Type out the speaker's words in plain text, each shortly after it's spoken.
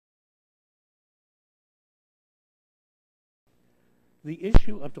The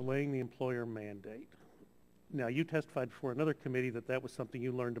issue of delaying the employer mandate. Now, you testified before another committee that that was something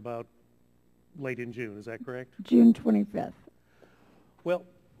you learned about late in June. Is that correct? June 25th. Well,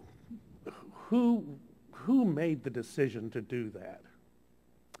 who made the decision to do that?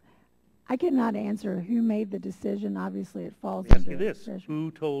 I cannot answer who made the decision. Obviously, it falls Let me ask under you this. Treasury.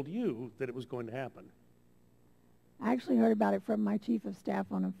 Who told you that it was going to happen? I actually heard about it from my chief of staff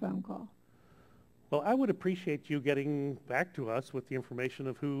on a phone call. Well, I would appreciate you getting back to us with the information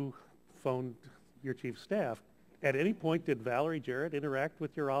of who phoned your chief of staff. At any point, did Valerie Jarrett interact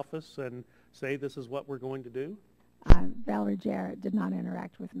with your office and say this is what we're going to do? Valerie Jarrett did not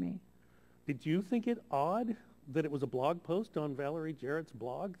interact with me. Did you think it odd that it was a blog post on Valerie Jarrett's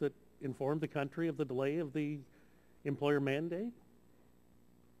blog that informed the country of the delay of the employer mandate?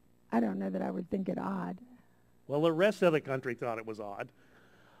 I don't know that I would think it odd. Well, the rest of the country thought it was odd.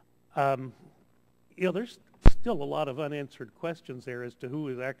 There's still a lot of unanswered questions there as to who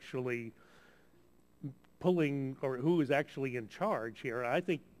is actually pulling or who is actually in charge here. I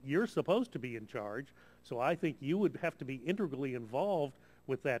think you're supposed to be in charge, so I think you would have to be integrally involved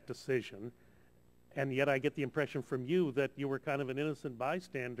with that decision. And yet I get the impression from you that you were kind of an innocent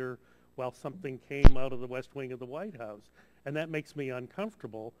bystander while something came out of the West Wing of the White House. And that makes me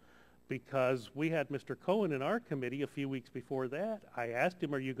uncomfortable because we had Mr. Cohen in our committee a few weeks before that. I asked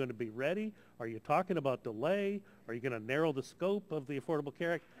him, are you going to be ready? Are you talking about delay? Are you going to narrow the scope of the Affordable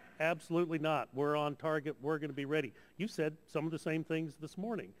Care Act? Absolutely not. We're on target. We're going to be ready. You said some of the same things this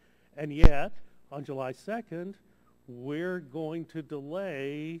morning. And yet, on July 2nd, we're going to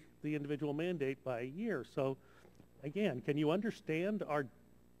delay the individual mandate by a year. So, again, can you understand our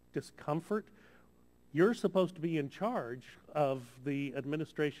discomfort? You're supposed to be in charge of the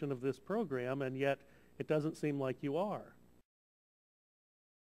administration of this program, and yet it doesn't seem like you are.